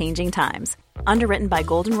for these changing times. Underwritten by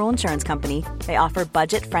Golden Rule Insurance Company, they offer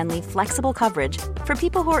budget-friendly, flexible coverage for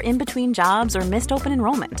people who are in between jobs or missed open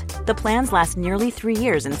enrollment. The plans last nearly 3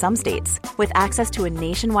 years in some states, with access to a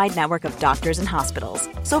nationwide network of doctors and hospitals.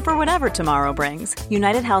 So for whatever tomorrow brings,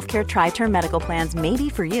 United Healthcare Tri-Term Medical Plans may be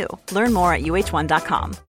for you. Learn more at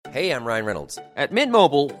uh1.com. Hey, I'm Ryan Reynolds. At Mint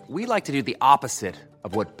Mobile, we like to do the opposite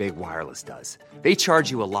of what Big Wireless does. They charge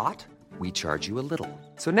you a lot. We charge you a little.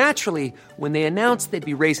 So naturally, when they announced they'd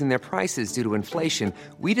be raising their prices due to inflation,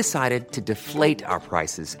 we decided to deflate our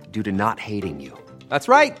prices due to not hating you. That's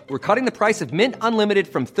right. We're cutting the price of Mint Unlimited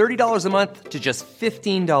from $30 a month to just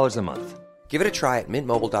 $15 a month. Give it a try at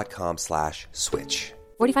mintmobile.com/switch.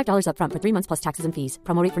 $45 up front for 3 months plus taxes and fees.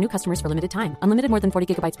 Promo rate for new customers for limited time. Unlimited more than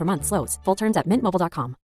 40 gigabytes per month. Slows full terms at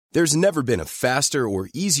mintmobile.com. There's never been a faster or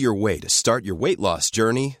easier way to start your weight loss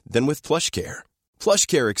journey than with PlushCare.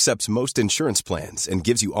 PlushCare accepts most insurance plans and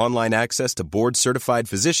gives you online access to board-certified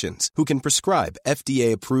physicians who can prescribe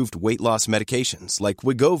FDA-approved weight loss medications like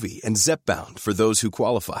Wegovy and Zepbound for those who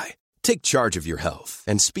qualify. Take charge of your health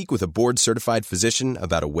and speak with a board-certified physician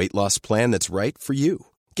about a weight loss plan that's right for you.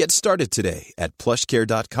 Get started today at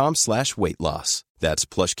plushcare.com/weight-loss. That's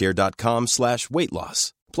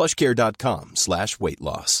plushcare.com/weight-loss.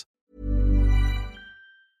 plushcare.com/weight-loss.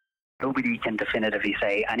 Nobody can definitively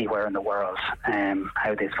say anywhere in the world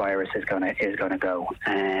how this virus is going to go.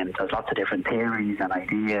 There's lots of different theories and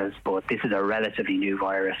ideas, but this is a relatively new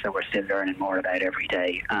virus that we're still learning more about every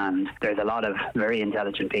day. And there's a lot of very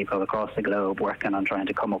intelligent people across the globe working on trying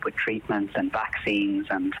to come up with treatments and vaccines.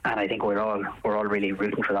 And I think we're all really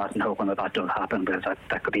rooting for that and hoping that does happen, because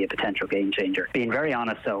that could be a potential game changer. Being very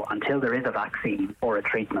honest, though, until there is a vaccine or a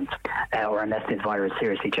treatment, or unless this virus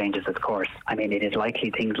seriously changes its course, I mean, it is likely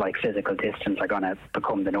things like physical distance are going to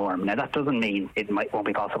become the norm. Now, that doesn't mean won't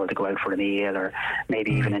be possible to go out for a meal or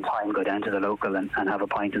maybe even in time go down to the local and have a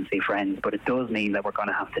pint and see friends, but it does mean that we're going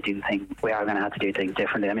to have to do things. We are going to have to do things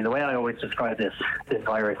differently. I mean, the way I always describe this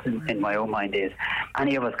virus in my own mind is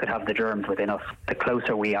any of us could have the germs within us. The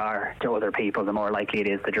closer we are to other people, the more likely it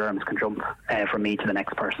is the germs can jump from me to the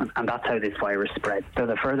next person, and that's how this virus spreads. So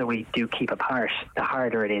the further we do keep apart, the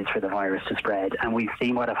harder it is for the virus to spread. And we've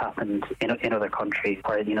seen what have happened in other countries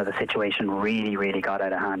where, you know, the situation really, really got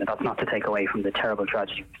out of hand. And that's not to take away from the terrible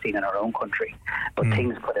tragedy we've seen in our own country, but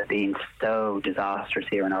things could have been so disastrous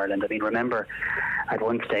here in Ireland. I mean, remember at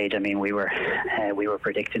one stage, I mean, we were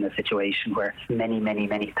predicting a situation where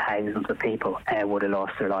many thousands of people would have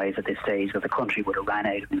lost their lives at this stage, that the country would have ran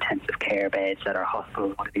out of intensive care beds, that our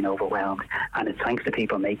hospitals would have been overwhelmed. And it's thanks to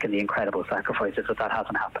people making the incredible sacrifices that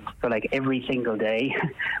hasn't happened. So like every single day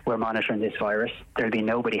we're monitoring this virus. There'll be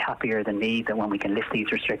nobody happier than me that when we can lift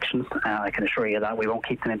these restrictions. I can assure you that we won't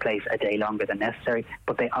keep them in place a day longer than necessary,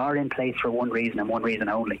 but they are in place for one reason and one reason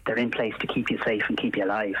only. They're in place to keep you safe and keep you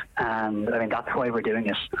alive. And I mean, that's why we're doing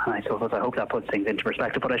it. And I suppose I hope that puts things into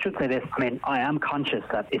perspective. But I should say this, I mean, I am conscious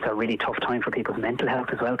that it's a really tough time for people's mental health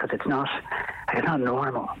as well, because it's not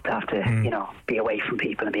normal to have to, you know, be away from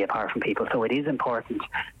people and be apart from people. So it is important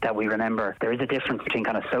that we remember there is a difference between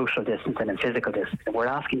kind of social distancing and physical distancing. We're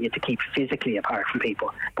asking you to keep physically apart from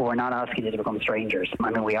people, but we're not asking you to become strangers.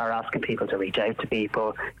 I mean, we are asking people to reach out to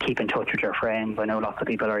people, keep in touch with your friends. I know lots of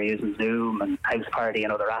people are using Zoom and House Party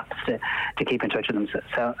and other apps to keep in touch with them.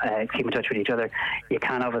 So keep in touch with each other. You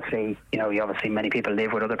can obviously, you know, many people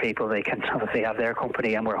live with other people. They can obviously have their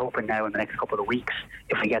company, and we're hoping now in the next couple of weeks,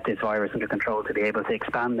 if we get this virus under control, to be able to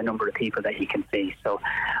expand the number of people that you can see. So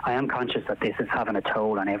I am conscious that this is having a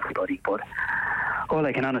toll on everybody, but all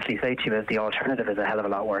I can honestly say to you is the alternative is a hell of a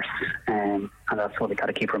lot worse, and that's what we've got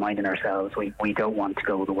to keep reminding ourselves. We don't want to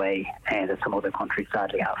go the way that some other countries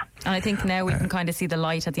sadly have. And I think now we can kind of see the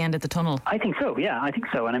light at the end of the tunnel. I think so, yeah, I think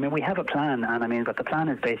so. And I mean, we have a plan, and I mean, but the plan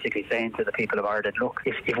is basically saying to the people of Ireland, look,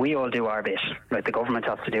 if we all do our bit, right, the government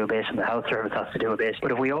has to do a bit and the health service has to do a bit,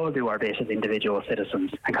 but if we all do our bit as individual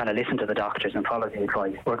citizens and kind of listen to the doctors and follow the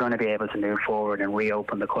advice, we're going to be able to move forward and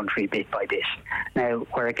reopen the country bit by bit. Now,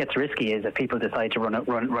 where it gets risky is if people decide to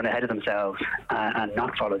run ahead of themselves and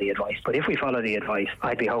not follow the advice. But if we follow the advice,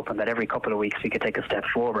 I'd be hoping that every couple of weeks we could take a step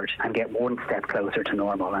forward and get one step closer to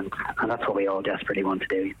normal, and that's what we all desperately want to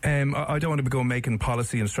do. I don't want to go making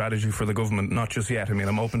policy and strategy for the government, not just yet. I mean,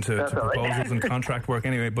 I'm open to proposals and contract work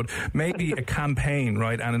anyway, but maybe a campaign,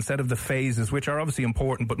 right? And instead of the phases, which are obviously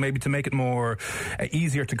important, but maybe to make it more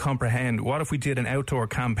easier to comprehend, what if we did an outdoor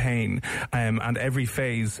campaign and every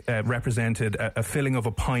phase represented a filling of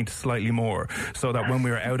a pint slightly more, so that when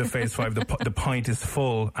we're out of phase 5, the pint is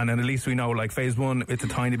full, and then at least we know, like phase 1, it's a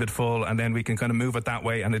tiny bit full, and then we can kind of move it that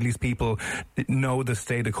way, and at least people know the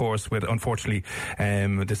state of course with, unfortunately,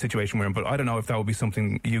 the situation we're in. But I don't know if that would be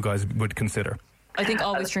something you guys would consider. I think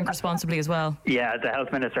always drink responsibly as well. Yeah, as the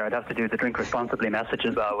health minister, I'd have to do the drink responsibly message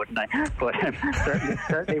as well, wouldn't I? But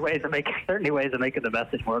certainly ways of making the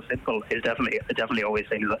message more simple is definitely always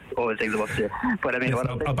things about to. But I mean, yes,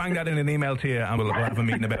 I'll bang that in an email to you, and we'll have a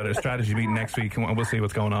meeting about it, a strategy meeting next week, and we'll see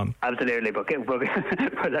what's going on. Absolutely, but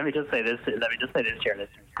let me just say this to your listeners,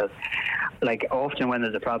 because like often when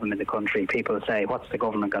there's a problem in the country, people say, "What's the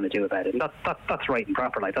government going to do about it?" And that's right and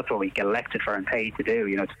proper. Like that's what we get elected for and paid to do,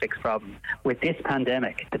 you know, to fix problems. With this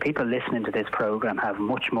pandemic, the people listening to this program have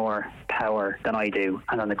much more power than I do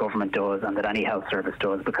and than the government does and that any health service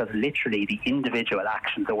does, because literally the individual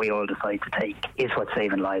actions that we all decide to take is what's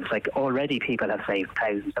saving lives. Like already people have saved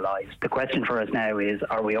thousands of lives. The question for us now is,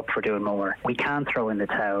 are we up for doing more? We can't throw in the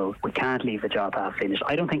towel. We can't leave the job half finished.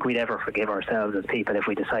 I don't think we'd ever forgive ourselves as people if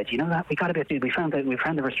we decide, you know that, we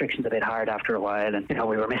found the restrictions a bit hard after a while, and you know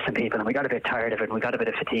we were missing people and we got a bit tired of it and we got a bit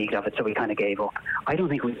of fatigued of it, so we kind of gave up. I don't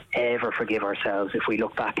think we'd ever forgive ourselves if we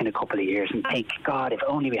look back in a couple of years and think, God, if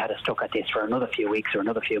only we had stuck at this for another few weeks or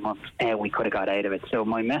another few months, we could have got out of it. So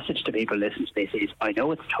my message to people listening to this is, I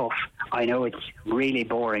know it's tough. I know it's really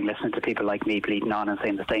boring listening to people like me bleating on and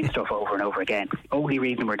saying the same stuff over and over again. The only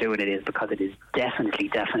reason we're doing it is because it is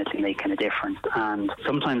definitely making a difference. And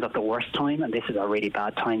sometimes at the worst time, and this is a really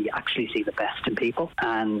bad time, you actually see the best in people.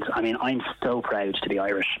 And I mean, I'm so proud to be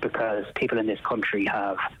Irish because people in this country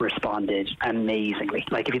have responded amazingly.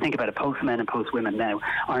 Like if you think about it, postmen and most women now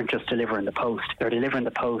aren't just delivering the post. They're delivering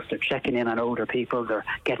the post, they're checking in on older people, they're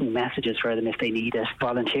getting messages for them if they need it.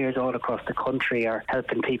 Volunteers all across the country are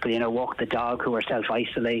helping people, walk the dog who are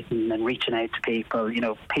self-isolating and reaching out to people.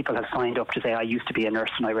 People have signed up to say, I used to be a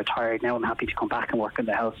nurse and I retired, now I'm happy to come back and work in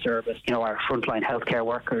the health service. Our frontline healthcare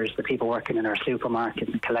workers, the people working in our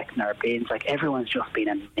supermarkets and collecting our bins, everyone's just been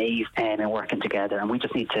amazing and working together, and we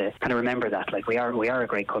just need to kind of remember that we are a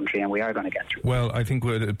great country and we are going to get through. Well, I think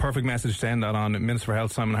the perfect message to end that on. Minister for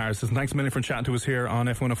Health Simon Harris says thanks a million for chatting to us here on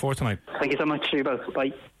F104 tonight. Thank you so much to you both.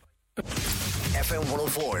 Bye. FM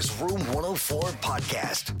 104's Room 104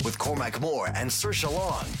 podcast with Cormac Moore and Saoirse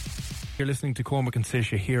Long. You're listening to Cormac and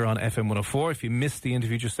Saoirse here on FM 104. If you missed the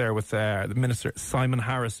interview just there with the Minister Simon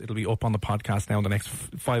Harris, it'll be up on the podcast now in the next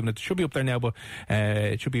 5 minutes. It should be up there now, but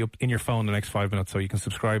it should be up in your phone in the next 5 minutes, so you can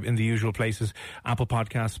subscribe in the usual places: Apple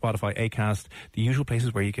Podcasts, Spotify, Acast, the usual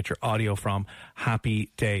places where you get your audio from.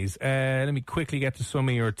 Happy days. Let me quickly get to some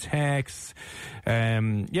of your texts. A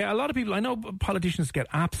lot of people, I know politicians get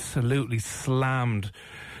absolutely slammed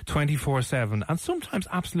 24/7, and sometimes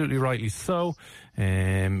absolutely rightly so.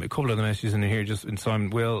 A couple of the messages in here, just in Simon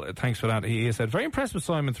Will, thanks for that. He said, very impressed with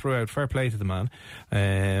Simon throughout. Fair play to the man.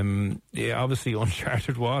 Obviously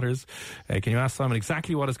uncharted waters. Can you ask Simon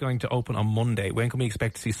exactly what is going to open on Monday? When can we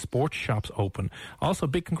expect to see sports shops open? Also,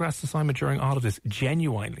 big congrats to Simon during all of this,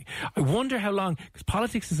 genuinely. I wonder how long, because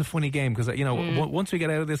politics is a funny game, because once we get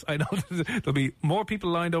out of this, I know there'll be more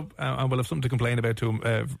people lined up and we'll have something to complain about to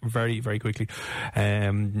him very, very quickly.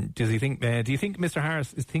 Do you think Mr.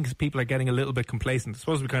 Harris thinks people are getting a little bit complacent? I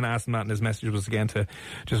suppose we kind of asked him that, and his message was again to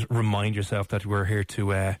just remind yourself that we're here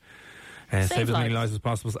to save as many lives as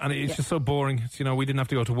possible. And it's just so boring. It's, we didn't have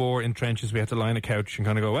to go to war in trenches. We had to lie on a couch and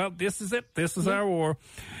kind of go, well, this is it. This is our war.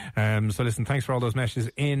 So listen, thanks for all those messages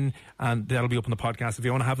in, and that'll be up on the podcast. If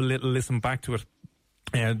you want to have a little listen back to it,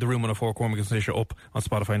 the Room 104 Cormac and Saoirse up on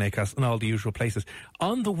Spotify and Acast and all the usual places.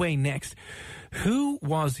 On the way next, who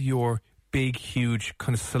was your big, huge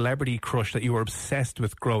kind of celebrity crush that you were obsessed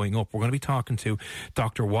with growing up? We're going to be talking to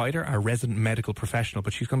Dr. Wider, our resident medical professional,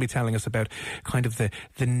 but she's going to be telling us about kind of the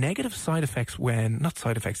negative side effects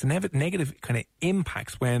the negative kind of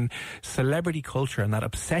impacts when celebrity culture and that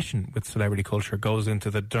obsession with celebrity culture goes into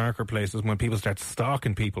the darker places, when people start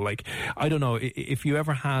stalking people. Like, I don't know, if you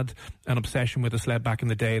ever had an obsession with a celeb back in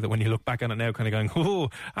the day that when you look back on it now kind of going, oh,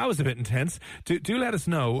 that was a bit intense, do let us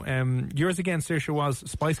know. Yours again, Saoirse, was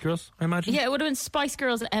Spice Girls, I imagine? Yeah, it would have been Spice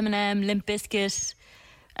Girls, Eminem, Limp Bizkit.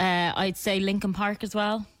 I'd say Linkin Park as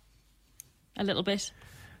well. A little bit.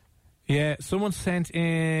 Yeah, someone sent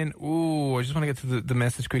in... Ooh, I just want to get to the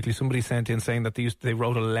message quickly. Somebody sent in saying that they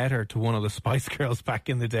wrote a letter to one of the Spice Girls back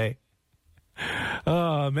in the day.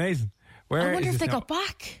 Oh, amazing. I wonder if they got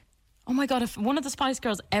back. Oh my God, if one of the Spice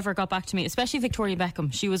Girls ever got back to me, especially Victoria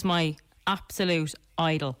Beckham. She was my absolute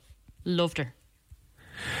idol. Loved her.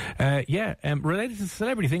 Related to the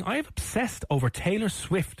celebrity thing, I have obsessed over Taylor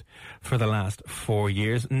Swift for the last 4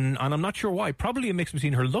 years, and I'm not sure why. Probably a mix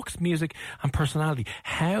between her looks, music, and personality.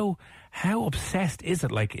 How obsessed is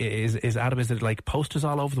it? Like, is Adam? Is it like posters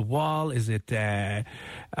all over the wall? Is it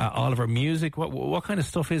all of her music? What kind of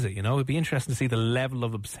stuff is it? It'd be interesting to see the level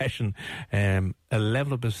of obsession,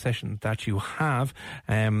 that you have.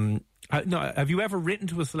 No, have you ever written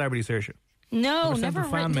to a celebrity, Saoirse? No, never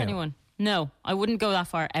written to anyone. No, I wouldn't go that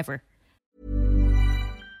far, ever.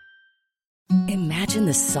 Imagine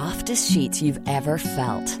the softest sheets you've ever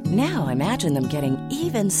felt. Now imagine them getting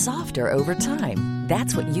even softer over time.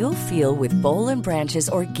 That's what you'll feel with Boll & Branch's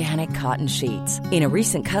organic cotton sheets. In a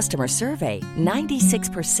recent customer survey,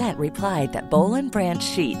 96% replied that Boll & Branch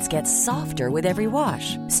sheets get softer with every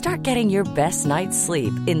wash. Start getting your best night's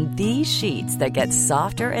sleep in these sheets that get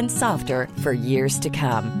softer and softer for years to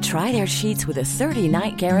come. Try their sheets with a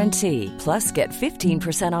 30-night guarantee. Plus, get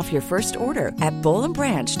 15% off your first order at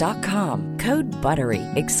BollandBranch.com. Code BUTTERY.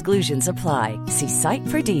 Exclusions apply. See site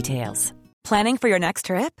for details. Planning for your next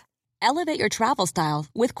trip? Elevate your travel style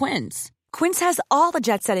with Quince. Quince has all the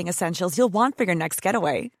jet-setting essentials you'll want for your next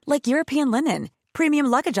getaway, like European linen, premium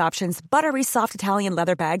luggage options, buttery soft Italian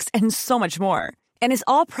leather bags, and so much more. And is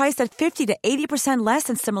all priced at 50 to 80% less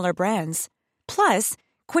than similar brands. Plus,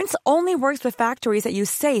 Quince only works with factories that use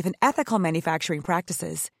safe and ethical manufacturing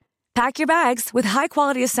practices. Pack your bags with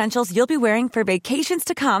high-quality essentials you'll be wearing for vacations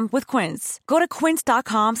to come with Quince. Go to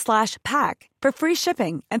quince.com/pack for free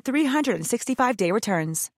shipping and 365-day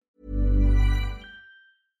returns.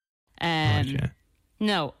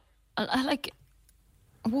 No.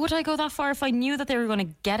 Would I go that far if I knew that they were going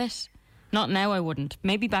to get it? Not now, I wouldn't.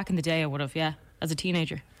 Maybe back in the day I would have, yeah, as a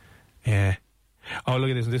teenager. Yeah. Oh, look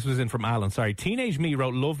at this. This was in from Alan. Sorry. Teenage me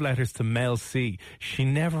wrote love letters to Mel C. She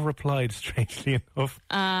never replied, strangely enough.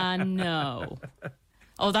 No.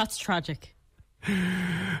 Oh, that's tragic.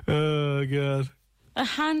 Oh, God. A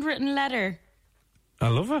handwritten letter. I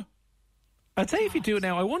love it. I'd say if you do it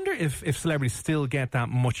now, I wonder if celebrities still get that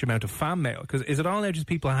much amount of fan mail. Because is it all now just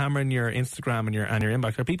people hammering your Instagram and your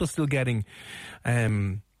inbox? Are people still getting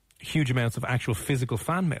huge amounts of actual physical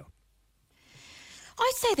fan mail?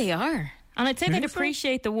 I'd say they are. And I'd say they'd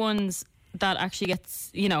appreciate the ones that actually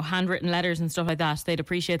gets, handwritten letters and stuff like that. They'd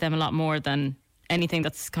appreciate them a lot more than anything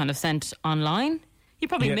that's kind of sent online. You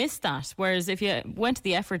probably miss that. Whereas if you went to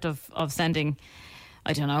the effort of sending,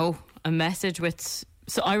 I don't know, a message with...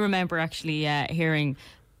 So I remember actually hearing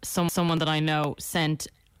someone that I know sent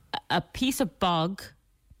a piece of bog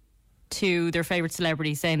to their favourite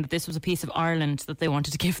celebrity saying that this was a piece of Ireland that they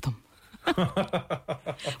wanted to give them.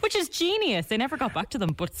 Which is genius. They never got back to them,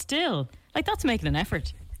 but still, that's making an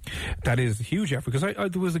effort. That is a huge effort, because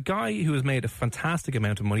there was a guy who has made a fantastic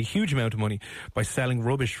amount of money, huge amount of money, by selling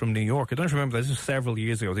rubbish from New York. I don't remember, this was several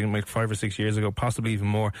years ago, I think like 5 or 6 years ago, possibly even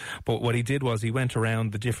more. But what he did was he went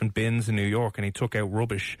around the different bins in New York and he took out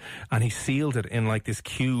rubbish and he sealed it in this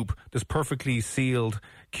cube, this perfectly sealed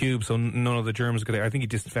cube, so none of the germs could. I think he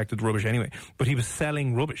disinfected the rubbish anyway. But he was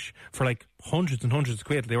selling rubbish for hundreds and hundreds of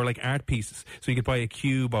quid. They were like art pieces, so you could buy a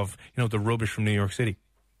cube of the rubbish from New York City.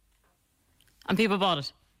 And people bought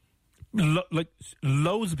it.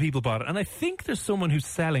 Loads of people bought it, and I think there's someone who's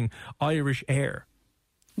selling Irish Air.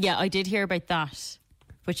 Yeah, I did hear about that,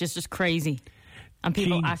 which is just crazy. And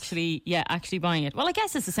people actually buying it. Well, I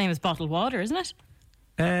guess it's the same as bottled water, isn't it?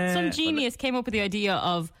 Some genius came up with the idea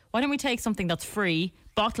of, why don't we take something that's free,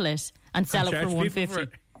 bottle it, and sell it for $1.50?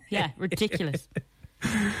 Yeah, ridiculous.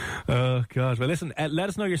 Oh, God. Well, listen, let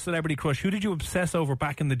us know your celebrity crush. Who did you obsess over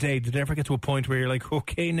back in the day? Did it ever get to a point where you're like,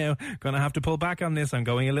 okay, now, going to have to pull back on this. I'm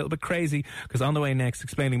going a little bit crazy. Because on the way next,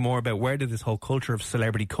 explaining more about where did this whole culture of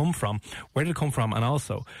celebrity come from? Where did it come from? And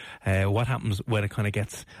also, what happens when it kind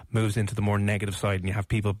of moves into the more negative side and you have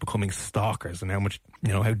people becoming stalkers, and how much,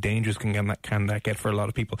 how dangerous can that get for a lot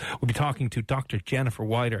of people. We'll be talking to Dr. Jennifer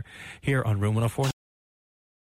Wider here on Room 104.